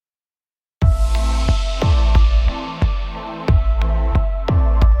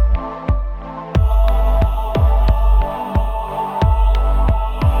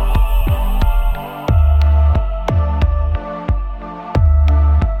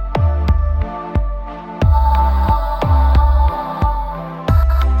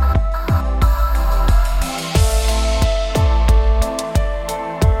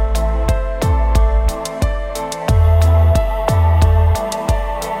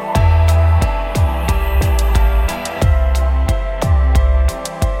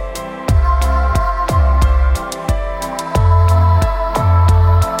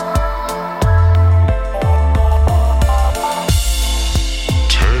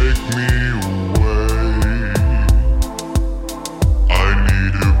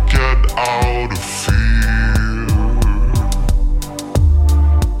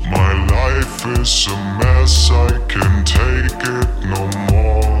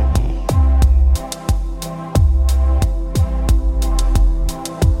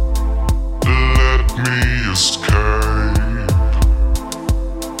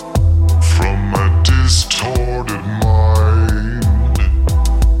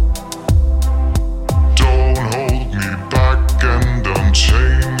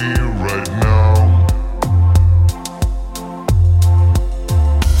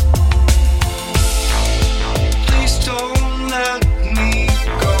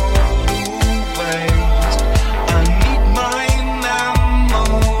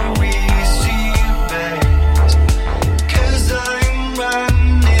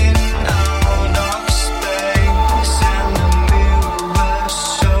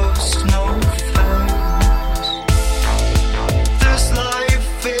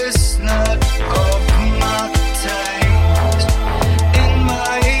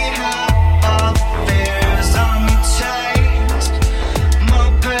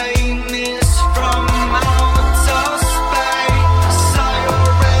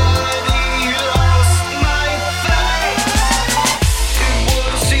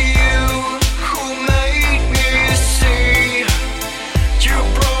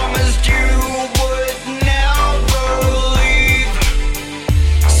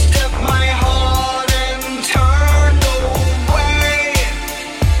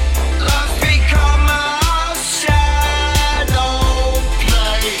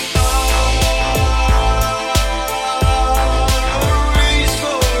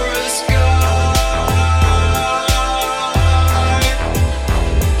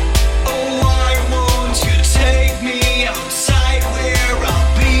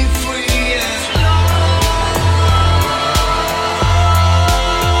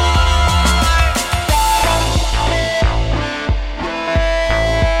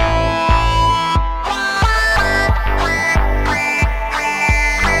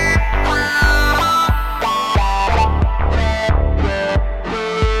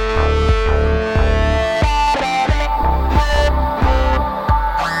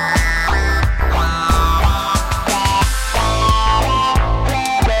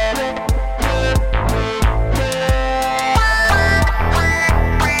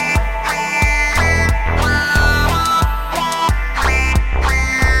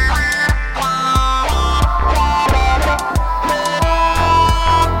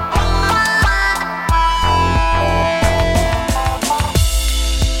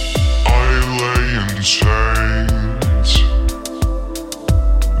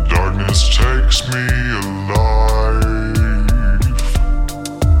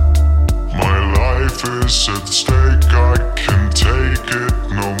is at stake, I can't take it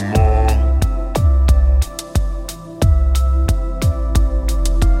no more.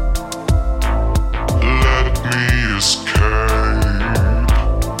 Let me escape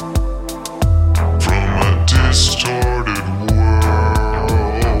from a distorted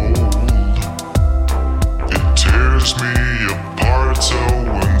world. It tears me apart, so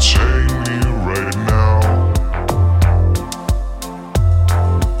unchain me right now.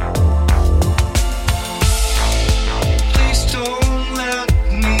 Please don't let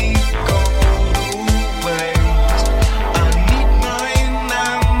me go to waste. I need my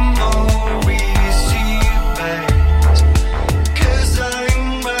memories erased, 'cause I'm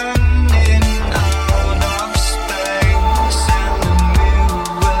running out of space, and the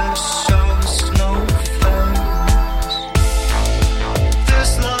mirror shows no face.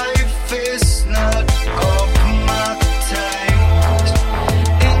 This life is not of my taste.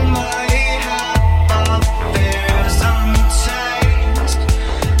 In my head, my fears unchanged.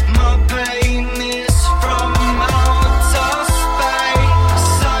 My pain is from outer space.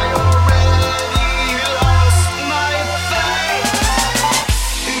 I already lost my faith.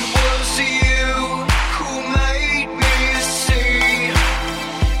 It was you who made me see.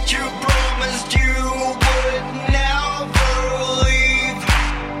 You promised you would never leave.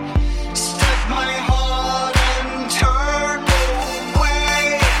 Stepped my heart and turned away.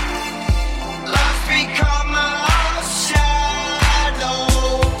 Life become a shadow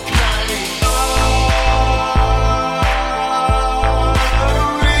play.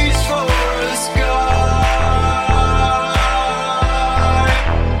 Reach for the sky.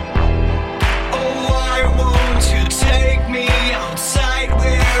 Oh, why won't you take me outside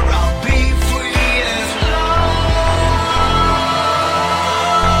where I'll be free as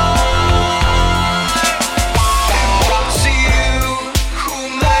It was you who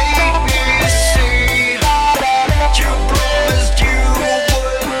made me see. You promised you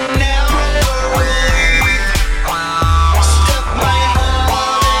would never leave. Stepped my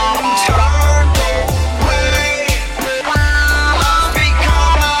heart and turned away. Life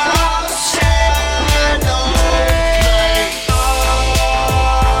become a shadow play.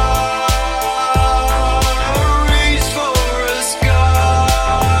 Reach for the sky.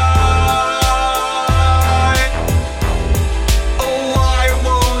 Oh, why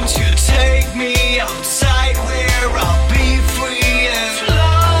won't you take me outside where I'll